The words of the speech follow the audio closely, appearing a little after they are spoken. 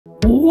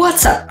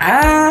What's up?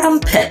 I'm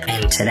Pip,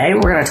 and today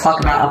we're going to talk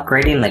about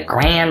upgrading the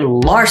Grand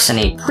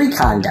Larceny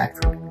Precon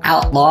deck for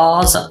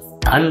Outlaws of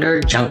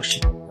Thunder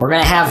Junction. We're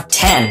going to have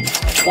 10,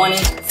 20,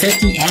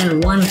 50,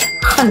 and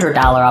 $100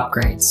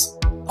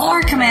 upgrades.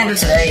 Our commander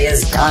today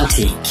is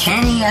Gonti,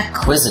 Canny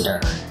Acquisitor.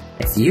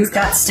 If you've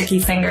got sticky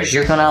fingers,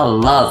 you're going to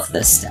love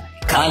this deck.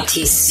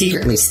 Gonti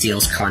secretly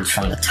steals cards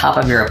from the top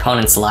of your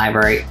opponent's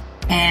library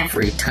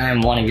every time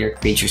one of your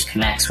creatures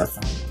connects with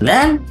them.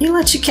 Then, he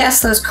lets you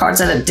cast those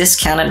cards at a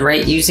discounted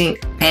rate using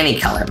any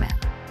color mana.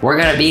 We're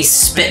going to be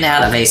spitting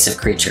out evasive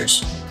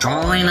creatures,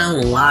 drawing a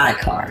lot of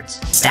cards,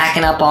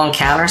 stacking up on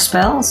counter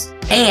spells,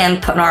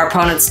 and putting our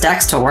opponent's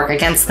decks to work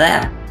against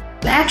them.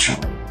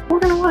 Naturally, we're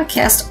going to want to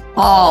cast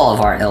all of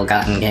our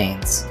ill-gotten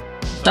gains.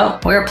 So,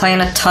 we're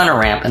playing a ton of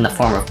ramp in the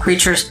form of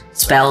creatures,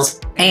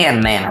 spells,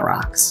 and mana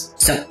rocks.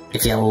 So,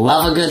 if you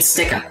love a good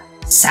stick-up,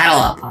 saddle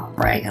up,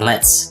 alright, and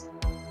let's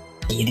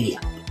giddy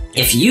up.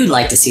 If you'd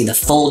like to see the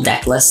full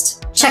deck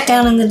list, check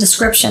down in the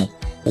description.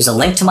 There's a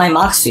link to my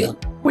Mox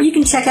field, where you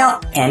can check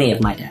out any of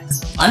my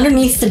decks.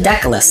 Underneath the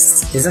deck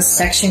lists is a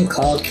section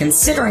called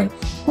Considering,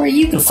 where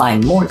you can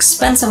find more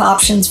expensive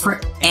options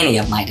for any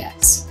of my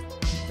decks.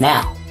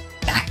 Now,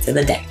 back to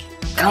the deck.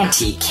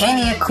 Gonti,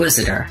 Canny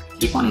Acquisitor.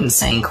 Keep wanting to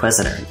say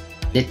Inquisitor.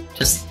 It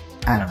just,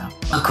 I don't know.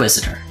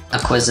 Acquisitor.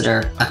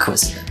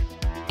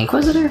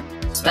 Inquisitor?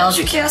 Spells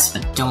you cast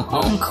but don't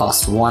own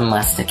cost 1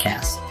 less to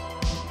cast.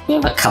 We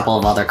have a couple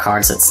of other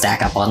cards that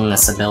stack up on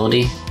this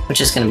ability,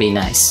 which is going to be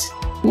nice.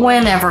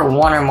 Whenever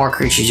one or more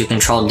creatures you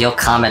control deal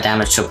combat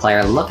damage to a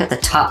player, look at the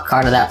top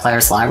card of that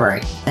player's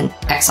library, then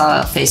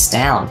exile it face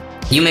down.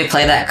 You may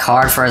play that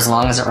card for as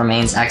long as it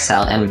remains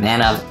exiled, and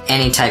mana of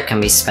any type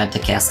can be spent to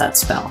cast that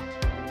spell.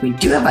 We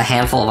do have a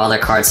handful of other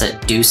cards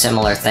that do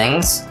similar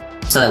things,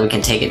 so that we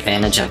can take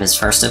advantage of his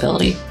first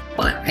ability,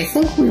 but I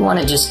think we want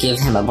to just give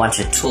him a bunch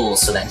of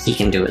tools so that he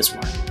can do his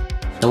work.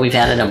 So we've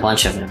added a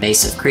bunch of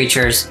evasive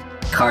creatures,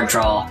 card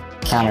draw,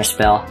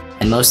 counterspell,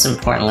 and most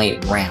importantly,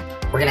 ramp.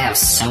 We're going to have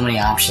so many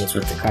options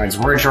with the cards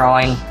we're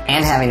drawing,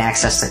 and having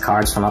access to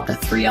cards from up to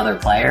 3 other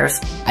players.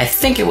 I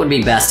think it would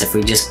be best if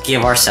we just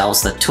give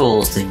ourselves the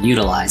tools to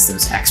utilize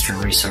those extra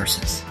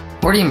resources.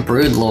 Guardian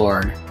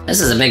Broodlord.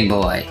 This is a big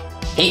boy.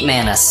 8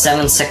 mana,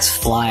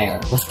 7/6 flyer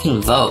with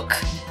Convoke.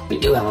 We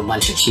do have a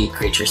bunch of cheap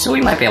creatures, so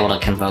we might be able to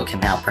Convoke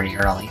him out pretty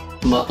early.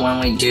 But when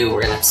we do,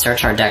 we're going to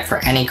search our deck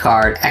for any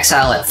card,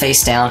 exile it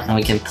face down, and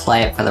we can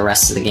play it for the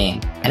rest of the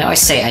game. I know I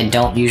say I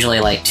don't usually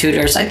like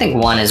tutors. I think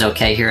 1 is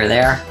okay here or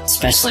there,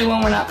 especially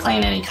when we're not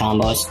playing any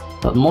combos.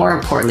 But more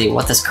importantly,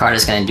 what this card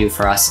is going to do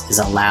for us is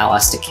allow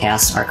us to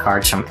cast our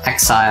cards from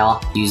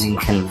exile using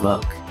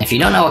Convoke. If you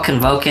don't know what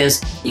Convoke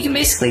is, you can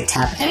basically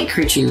tap any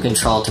creature you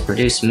control to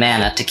produce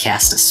mana to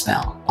cast a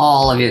spell.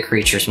 All of your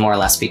creatures more or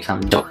less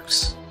become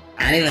dorks.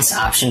 Adding this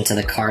option to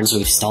the cards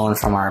we've stolen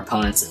from our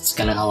opponents is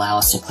going to allow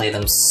us to play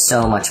them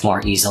so much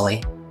more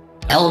easily.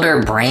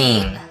 Elder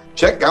Brain.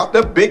 Check out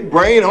the big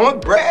brain on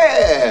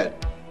bread!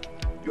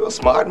 You're a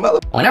smart mother.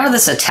 Whenever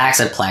this attacks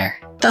a player,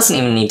 it doesn't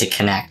even need to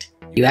connect.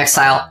 You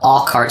exile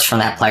all cards from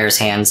that player's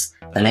hands,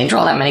 then they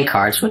draw that many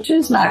cards, which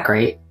is not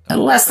great,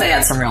 unless they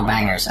had some real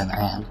bangers in their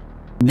hand.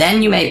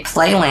 Then you may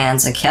play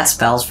lands and cast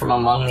spells from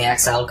among the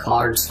exiled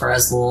cards for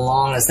as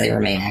long as they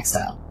remain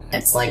exiled.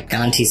 It's like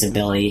Gonti's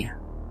ability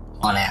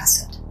on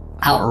acid.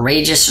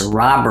 Outrageous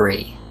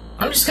Robbery.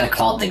 I'm just going to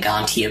call it the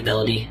Gonti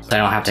ability, so I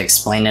don't have to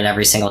explain it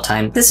every single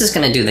time. This is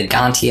going to do the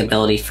Gonti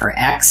ability for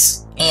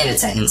X, and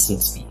it's at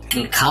instant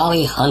speed.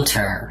 Kali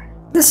Hunter.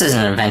 This is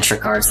an adventure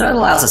card, so it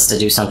allows us to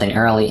do something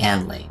early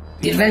and late.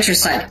 The adventure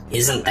side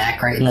isn't that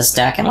great in this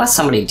deck unless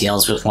somebody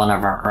deals with one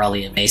of our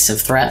early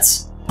evasive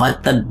threats,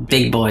 but the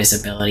big boy's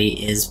ability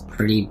is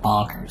pretty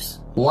bonkers.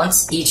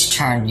 Once each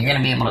turn, you're going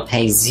to be able to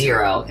pay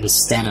 0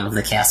 instead of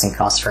the casting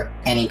cost for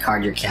any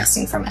card you're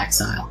casting from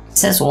exile. It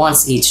says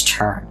once each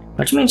turn,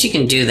 which means you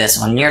can do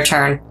this on your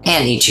turn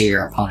and each of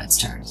your opponent's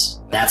turns.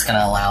 That's going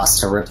to allow us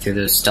to rip through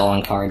those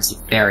stolen cards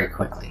very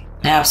quickly.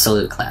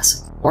 Absolute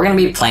classic. We're going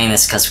to be playing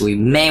this because we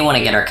may want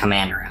to get our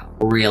commander out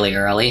really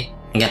early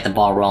and get the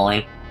ball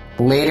rolling.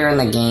 Later in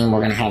the game, we're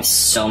going to have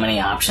so many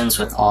options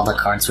with all the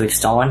cards we've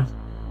stolen.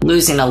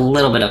 Losing a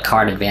little bit of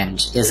card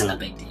advantage isn't a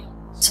big deal.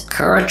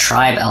 Sakura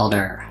Tribe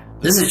Elder.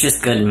 This is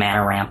just good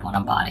mana ramp on a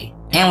body,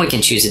 and we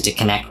can choose it to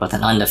connect with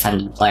an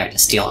undefended player to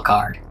steal a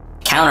card.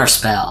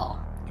 Counterspell.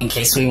 In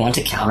case we want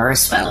to counter a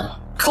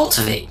spell.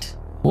 Cultivate.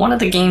 One of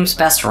the game's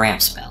best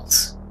ramp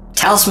spells.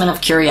 Talisman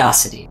of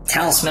Curiosity.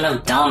 Talisman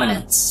of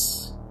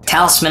Dominance.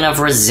 Talisman of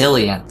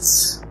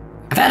Resilience.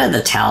 I've added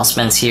the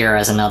talismans here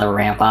as another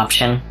ramp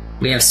option.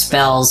 We have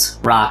spells,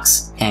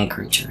 rocks, and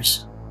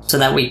creatures, so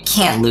that we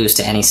can't lose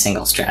to any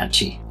single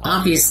strategy.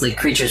 Obviously,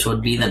 creatures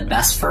would be the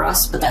best for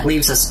us, but that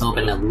leaves us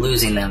open to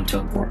losing them to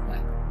a board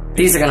wipe.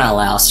 These are going to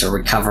allow us to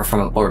recover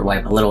from a board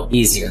wipe a little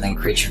easier than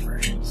creature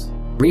versions.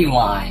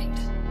 Rewind.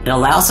 It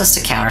allows us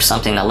to counter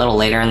something a little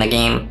later in the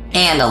game,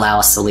 and allow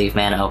us to leave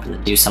mana open to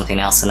do something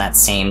else in that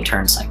same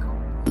turn cycle.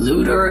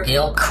 Looter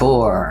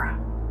Ilkor.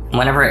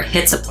 Whenever it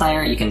hits a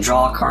player, you can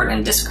draw a card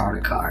and discard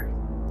a card.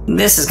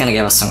 This is going to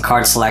give us some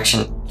card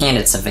selection and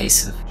it's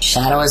evasive.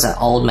 Shadow is an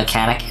old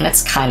mechanic, and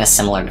it's kinda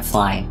similar to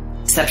flying.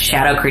 Except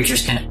shadow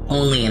creatures can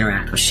only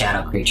interact with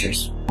shadow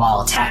creatures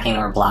while attacking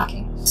or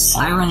blocking.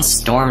 Siren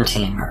Storm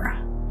Tamer.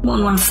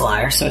 1/1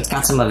 flyer, so it's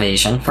got some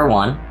evasion, for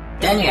 1.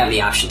 Then you have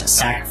the option to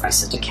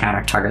sacrifice it to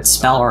counter target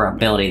spell or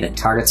ability that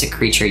targets a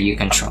creature you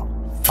control.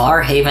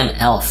 Farhaven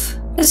Elf.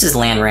 This is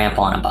land ramp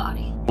on a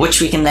body,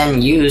 which we can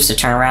then use to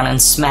turn around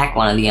and smack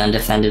one of the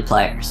undefended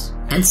players,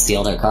 and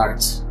steal their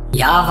cards.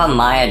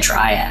 Yavimaya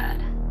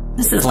Dryad.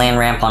 This is land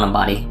ramp on a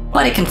body,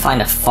 but it can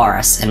find a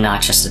forest and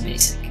not just a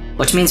basic,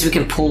 which means we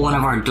can pull one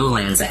of our dual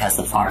lands that has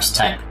the forest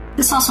type.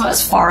 This also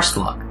has Forest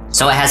Walk,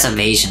 so it has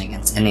evasion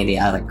against any of the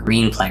other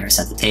green players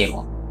at the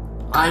table.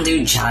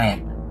 Undew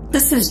Giant.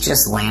 This is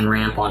just land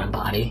ramp on a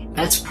body,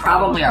 and it's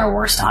probably our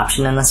worst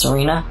option in this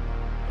arena,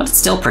 but it's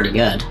still pretty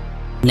good.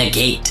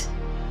 Negate.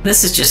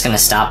 This is just going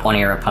to stop one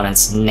of your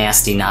opponent's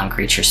nasty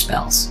non-creature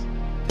spells.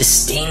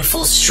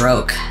 Disdainful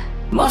Stroke.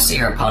 Most of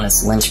your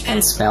opponent's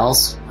linchpin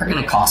spells are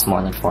going to cost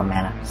more than 4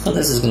 mana, so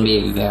this is going to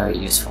be very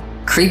useful.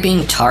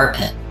 Creeping Tar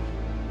Pit.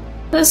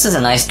 This is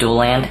a nice dual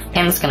land,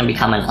 and it's going to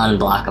become an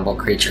unblockable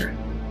creature.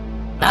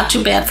 Not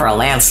too bad for a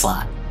land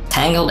slot.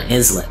 Tangled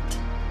Islet.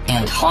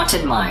 And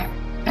Haunted Mire.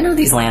 I know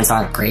these lands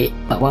aren't great,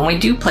 but when we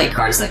do play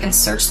cards that can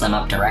search them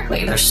up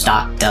directly, their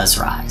stock does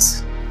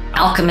rise.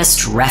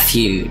 Alchemist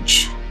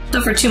Refuge.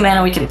 So for 2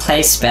 mana we can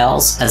play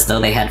spells as though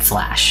they had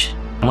flash.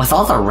 And with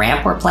all the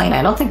ramp we're playing,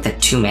 I don't think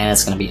that 2 mana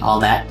is going to be all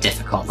that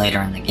difficult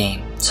later in the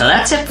game. So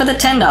that's it for the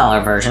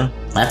 $10 version.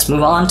 Let's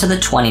move on to the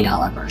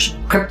 $20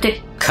 version.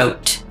 Cryptic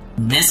Coat.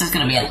 This is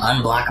going to be an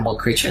unblockable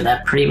creature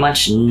that pretty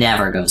much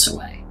never goes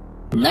away.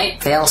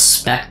 Nightveil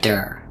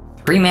Spectre.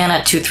 3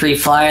 mana, 2/3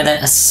 flyer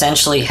that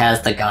essentially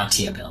has the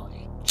Gonti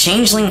ability.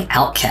 Changeling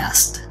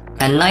Outcast.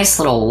 A nice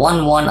little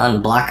 1/1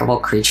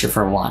 unblockable creature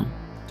for 1.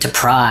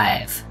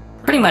 Deprive.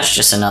 Pretty much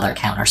just another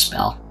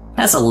counterspell.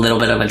 Has a little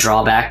bit of a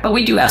drawback, but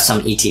we do have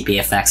some ETB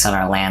effects on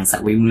our lands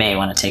that we may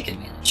want to take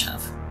advantage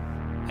of.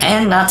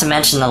 And not to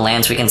mention the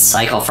lands we can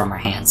cycle from our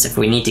hands if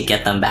we need to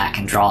get them back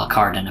and draw a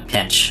card in a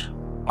pinch.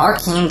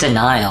 Arcane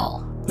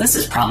Denial. This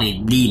is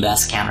probably the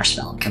best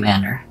counterspell in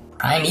Commander.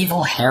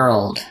 Primeval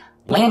Herald.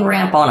 Land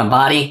ramp on a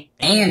body,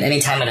 and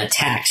anytime it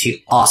attacks, you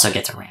also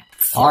get to ramp.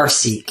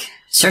 Farseek.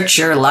 Search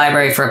your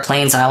library for a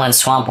Plains, Island,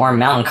 Swamp, or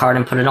Mountain card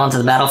and put it onto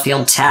the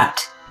battlefield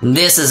tapped.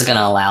 This is going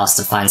to allow us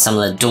to find some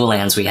of the dual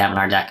lands we have in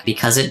our deck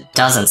because it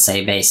doesn't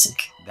say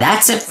basic.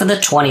 That's it for the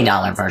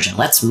 $20 version.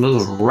 Let's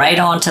move right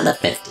on to the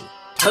 $50.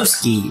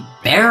 Toski,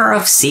 Bearer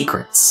of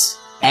Secrets.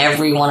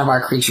 Every one of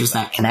our creatures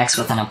that connects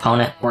with an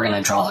opponent, we're going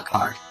to draw a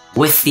card.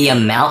 With the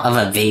amount of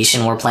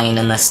evasion we're playing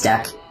in this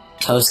deck,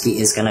 Toski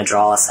is going to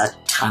draw us a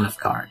ton of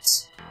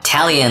cards.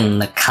 Talion,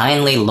 the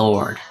Kindly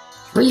Lord.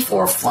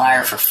 3/4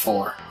 flyer for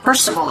 4.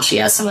 First of all, she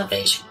has some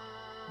evasion.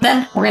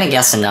 Then, we're going to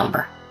guess a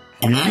number.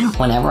 And then,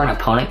 whenever an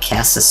opponent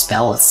casts a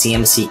spell with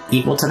CMC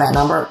equal to that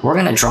number, we're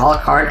going to draw a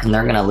card and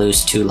they're going to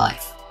lose 2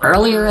 life.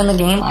 Earlier in the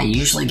game, I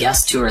usually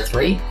guess 2 or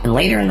 3, and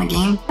later in the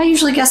game, I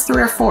usually guess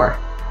 3 or 4.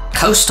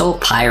 Coastal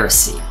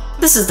Piracy.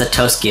 This is the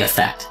Toski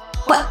effect,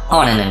 but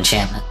on an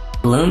enchantment.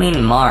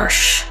 Blooming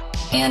Marsh.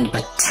 And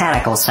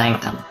Botanical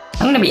Sanctum.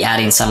 I'm going to be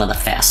adding some of the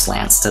fast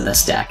lands to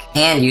this deck,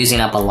 and using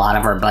up a lot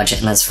of our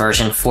budget in this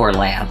version for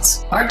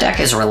lands. Our deck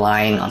is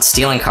relying on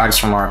stealing cards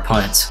from our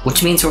opponents,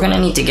 which means we're going to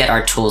need to get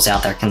our tools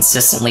out there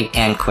consistently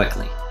and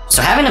quickly.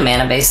 So having a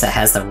mana base that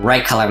has the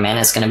right color mana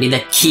is going to be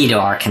the key to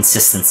our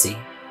consistency.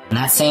 In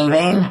that same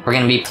vein, we're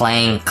going to be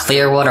playing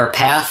Clearwater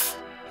Path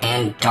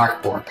and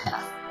Darkboar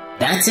Path.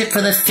 That's it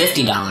for the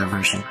 $50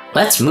 version.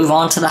 Let's move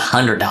on to the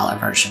 $100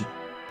 version.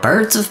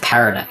 Birds of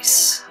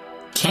Paradise.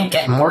 Can't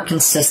get more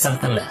consistent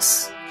than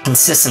this.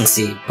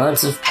 Consistency,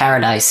 Birds of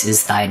Paradise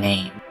is thy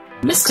name.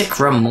 Mystic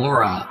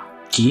Remora.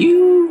 Do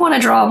you want to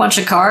draw a bunch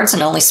of cards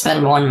and only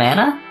spend 1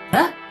 mana?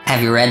 Huh?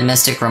 Have you read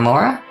Mystic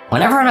Remora?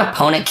 Whenever an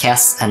opponent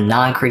casts a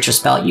non-creature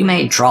spell, you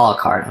may draw a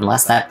card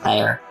unless that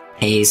player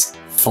pays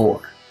 4.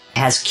 It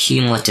has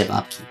cumulative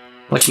upkeep,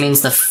 which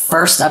means the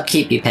first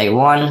upkeep you pay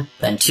 1,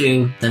 then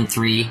 2, then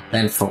 3,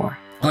 then 4,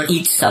 on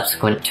each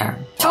subsequent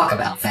turn. Talk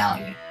about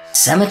value.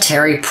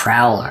 Cemetery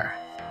Prowler.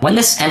 When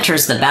this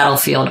enters the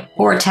battlefield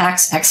or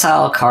attacks,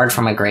 exile a card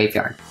from a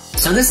graveyard.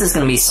 So this is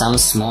going to be some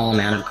small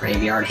amount of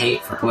graveyard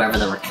hate for whoever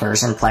the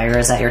recursion player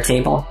is at your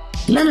table,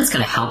 and then it's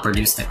going to help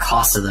reduce the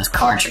cost of those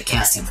cards you're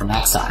casting from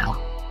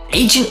exile.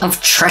 Agent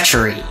of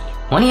Treachery.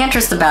 When he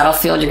enters the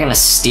battlefield, you're going to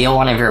steal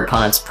one of your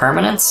opponent's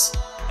permanents,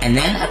 and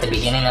then at the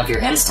beginning of your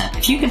end step,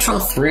 if you control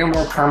 3 or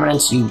more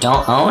permanents you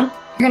don't own,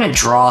 you're going to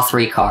draw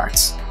 3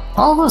 cards.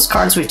 All those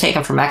cards we've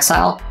taken from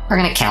exile are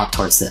going to count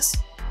towards this.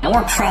 And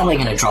we're probably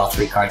going to draw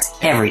 3 cards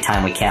every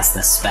time we cast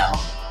this spell.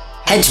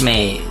 Hedge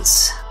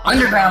Maze,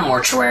 Underground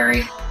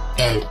Mortuary,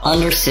 and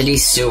Undercity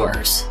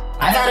Sewers.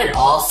 I've added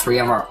all 3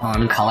 of our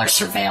own color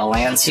surveil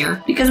lands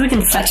here because we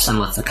can fetch them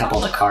with a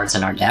couple of the cards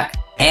in our deck,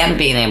 and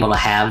being able to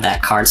have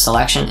that card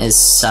selection is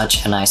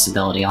such a nice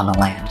ability on the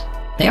land.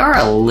 They are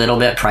a little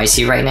bit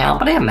pricey right now,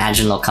 but I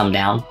imagine they'll come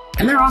down,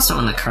 and they're also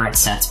in the current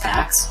sets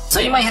packs, so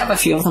you might have a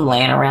few of them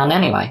laying around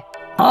anyway.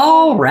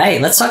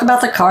 Alright, let's talk about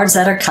the cards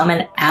that are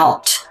coming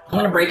out. I'm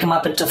gonna break them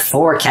up into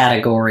 4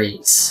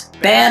 categories.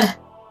 Bad,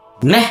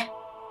 meh,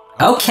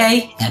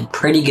 okay, and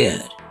pretty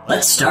good.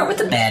 Let's start with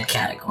the bad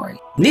category.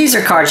 These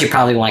are cards you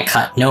probably want to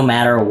cut no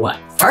matter what.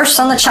 First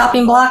on the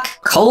chopping block,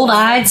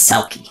 Cold-Eyed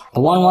Selkie. A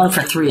 1/1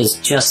 for 3 is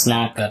just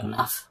not good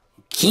enough.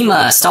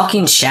 Kima,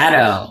 Stalking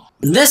Shadow.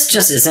 This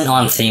just isn't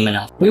on theme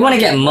enough. We want to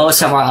get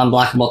most of our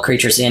unblockable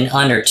creatures in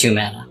under 2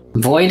 mana.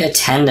 Void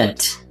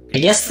Attendant. I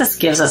guess this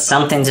gives us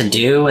something to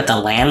do with the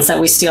lands that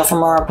we steal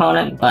from our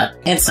opponent, but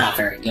it's not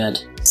very good.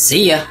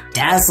 See ya.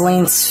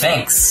 Dazzling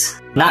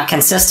Sphinx. Not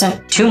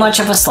consistent, too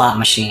much of a slot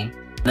machine.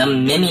 The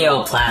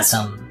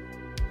Mimeoplasm.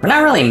 We're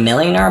not really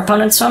milling our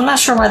opponent, so I'm not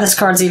sure why this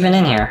card's even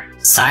in here.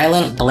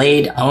 Silent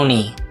Blade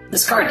Oni.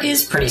 This card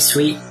is pretty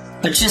sweet,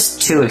 but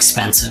just too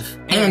expensive.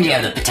 And you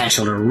have the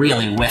potential to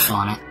really whiff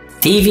on it.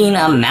 Thieving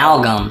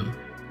Amalgam.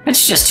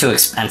 It's just too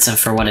expensive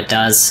for what it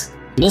does.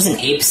 It is an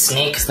Ape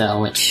Snake though,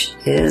 which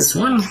is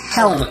one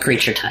hell of a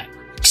creature type.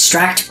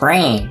 Extract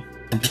Brain.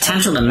 The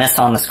potential to miss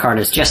on this card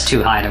is just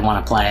too high to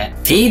want to play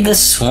it. Feed the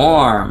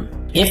Swarm.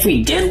 If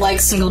we did like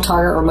single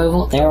target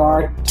removal, there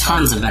are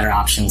tons of better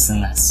options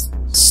than this.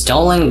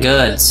 Stolen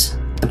Goods.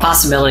 The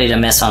possibility to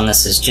miss on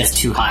this is just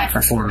too high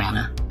for 4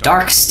 mana.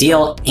 Dark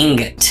Steel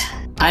Ingot.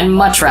 I'd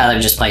much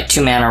rather just play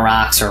 2 mana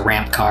rocks or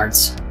ramp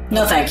cards.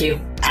 No thank you.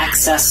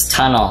 Access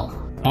Tunnel.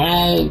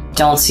 I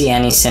don't see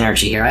any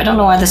synergy here. I don't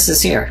know why this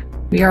is here.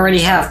 We already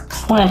have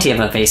plenty of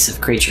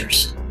evasive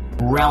creatures.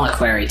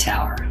 Reliquary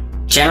Tower.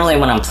 Generally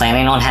when I'm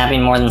planning on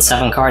having more than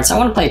 7 cards, I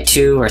want to play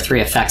 2 or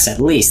 3 effects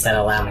at least that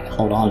allow me to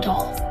hold on to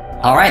all of them.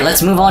 Alright,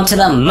 let's move on to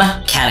the M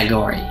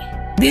category.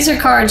 These are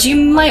cards you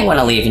might want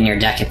to leave in your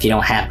deck if you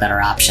don't have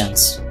better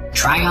options.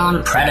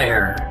 Trigon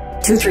Predator.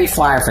 2/3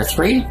 flyer for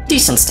 3,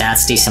 decent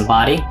stats, decent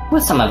body,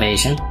 with some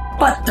evasion,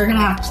 but they're gonna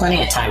have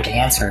plenty of time to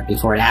answer it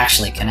before it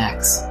actually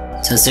connects.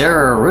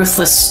 Tazura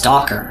Ruthless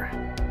Stalker.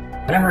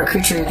 Whenever a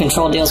creature you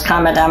control deals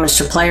combat damage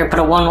to a player, put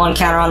a 1/1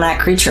 counter on that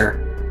creature.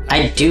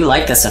 I do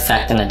like this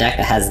effect in a deck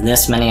that has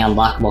this many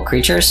unblockable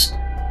creatures,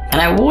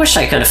 and I wish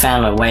I could have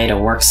found a way to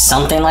work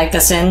something like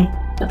this in,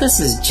 but this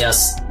is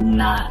just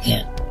not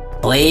it.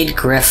 Blade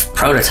Griff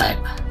Prototype.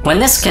 When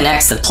this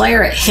connects, the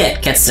player it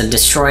hit gets to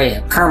destroy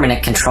a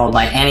permanent controlled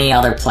by any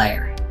other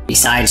player,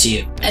 besides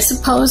you. I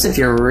suppose if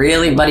you're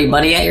really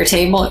buddy-buddy at your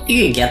table,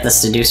 you could get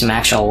this to do some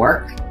actual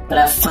work, but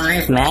at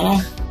 5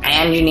 mana,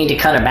 and you need to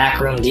cut a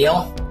backroom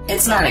deal,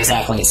 it's not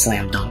exactly a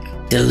slam dunk.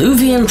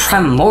 Diluvian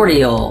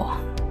Primordial.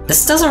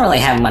 This doesn't really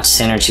have much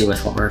synergy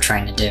with what we're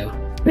trying to do.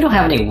 We don't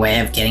have any way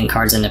of getting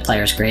cards into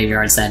players'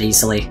 graveyards that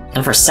easily,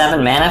 and for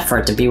 7 mana for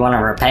it to be one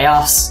of our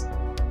payoffs?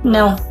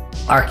 No.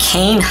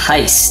 Arcane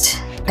Heist.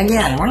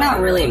 Again, we're not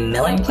really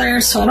milling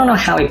players, so I don't know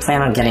how we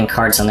plan on getting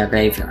cards on their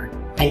graveyard.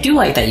 I do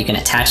like that you can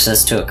attach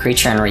this to a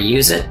creature and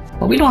reuse it,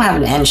 but we don't have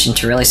an engine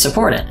to really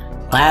support it.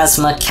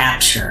 Plasma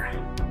Capture.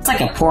 It's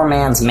like a poor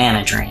man's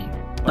mana drain,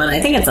 but I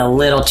think it's a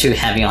little too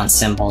heavy on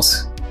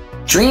symbols.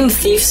 Dream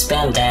Thief's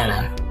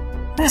Bandana.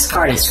 This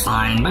card is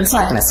fine, but it's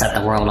not going to set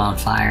the world on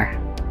fire.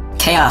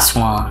 Chaos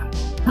Wand.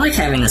 I like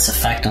having this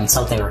effect on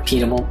something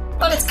repeatable,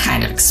 but it's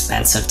kind of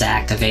expensive to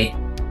activate.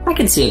 I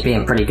can see it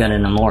being pretty good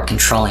in a more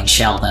controlling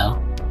shell though.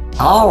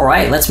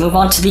 Alright, let's move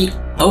on to the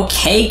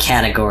okay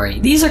category.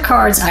 These are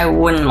cards I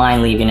wouldn't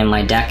mind leaving in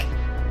my deck,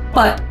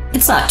 but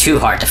it's not too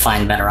hard to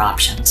find better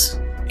options.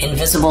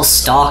 Invisible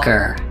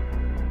Stalker.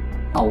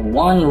 A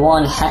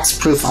 1/1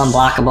 hexproof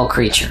unblockable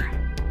creature.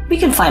 We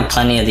can find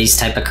plenty of these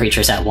type of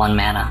creatures at 1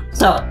 mana,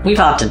 so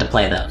we've opted to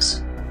play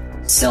those.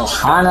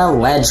 Silhana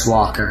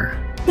Ledgewalker.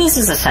 This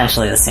is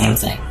essentially the same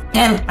thing,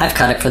 and I've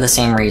cut it for the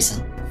same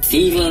reason.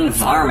 Thieving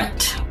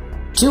Varmint.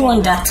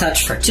 2/1 Death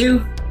Touch for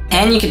 2,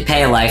 and you can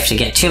pay a life to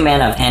get 2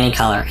 mana of any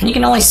color, and you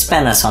can only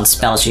spend this on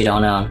spells you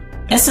don't own.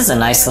 This is a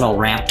nice little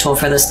ramp tool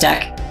for this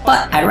deck,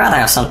 but I'd rather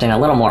have something a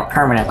little more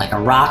permanent like a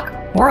rock,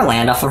 or a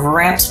land off of a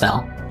ramp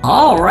spell.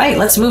 Alright,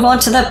 let's move on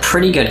to the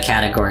pretty good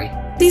category.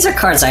 These are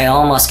cards I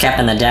almost kept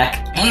in the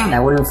deck, and I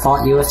wouldn't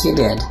fault you if you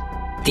did.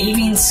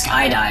 Thieving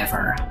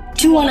Skydiver.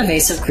 2/1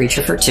 evasive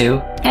creature for 2,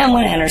 and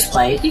when it enters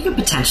play, you can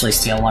potentially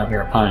steal one of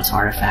your opponent's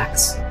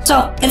artifacts.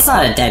 So, it's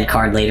not a dead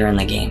card later in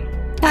the game.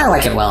 I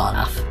like it well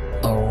enough.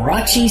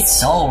 Orochi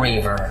Soul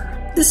Reaver.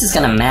 This is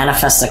going to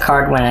manifest the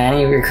card when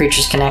any of your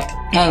creatures connect,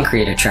 and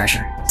create a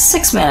treasure.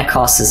 6 mana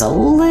cost is a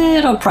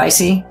little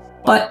pricey,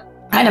 but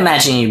I'd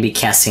imagine you'd be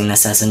casting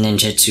this as a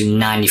ninjutsu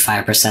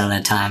 95% of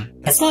the time.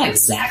 It's not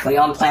exactly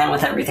on plan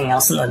with everything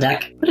else in the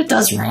deck, but it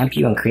does ramp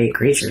you and create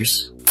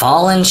creatures.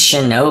 Fallen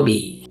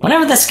Shinobi.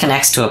 Whenever this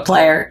connects to a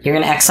player, you're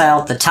going to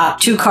exile the top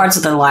 2 cards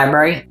of their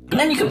library, and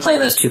then you can play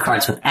those 2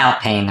 cards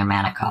without paying their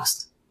mana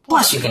cost.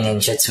 Plus you can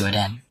ninjutsu it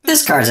in.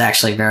 This card's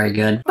actually very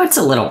good, but it's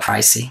a little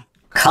pricey.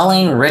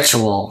 Culling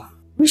Ritual.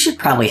 We should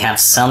probably have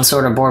some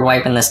sort of board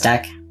wipe in this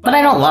deck, but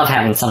I don't love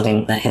having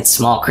something that hits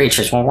small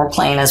creatures when we're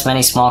playing as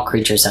many small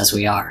creatures as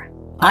we are.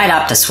 I'd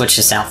opt to switch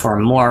this out for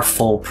a more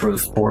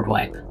foolproof board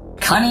wipe.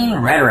 Cunning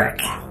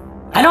Rhetoric.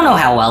 I don't know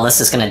how well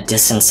this is going to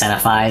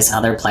disincentivize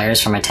other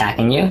players from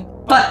attacking you,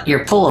 but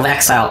your pool of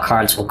exile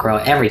cards will grow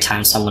every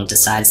time someone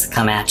decides to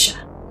come at you.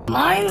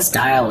 Mind's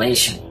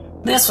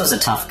Dilation. This was a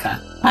tough cut.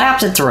 I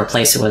opted to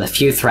replace it with a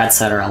few threats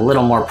that are a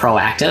little more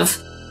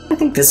proactive. I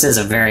think this is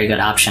a very good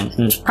option,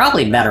 and is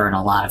probably better in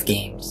a lot of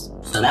games.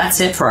 So that's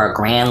it for our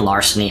Grand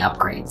Larceny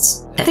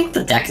upgrades. I think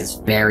the deck is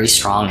very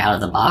strong out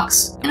of the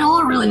box, and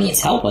all it really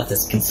needs help with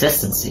is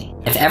consistency.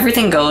 If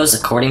everything goes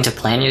according to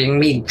plan, you're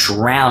going to be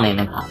drowning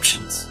in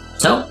options.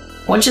 So,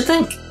 what'd you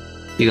think?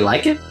 Do you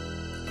like it?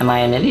 Am I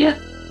an idiot?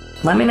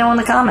 Let me know in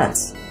the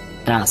comments,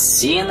 and I'll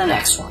see you in the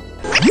next one.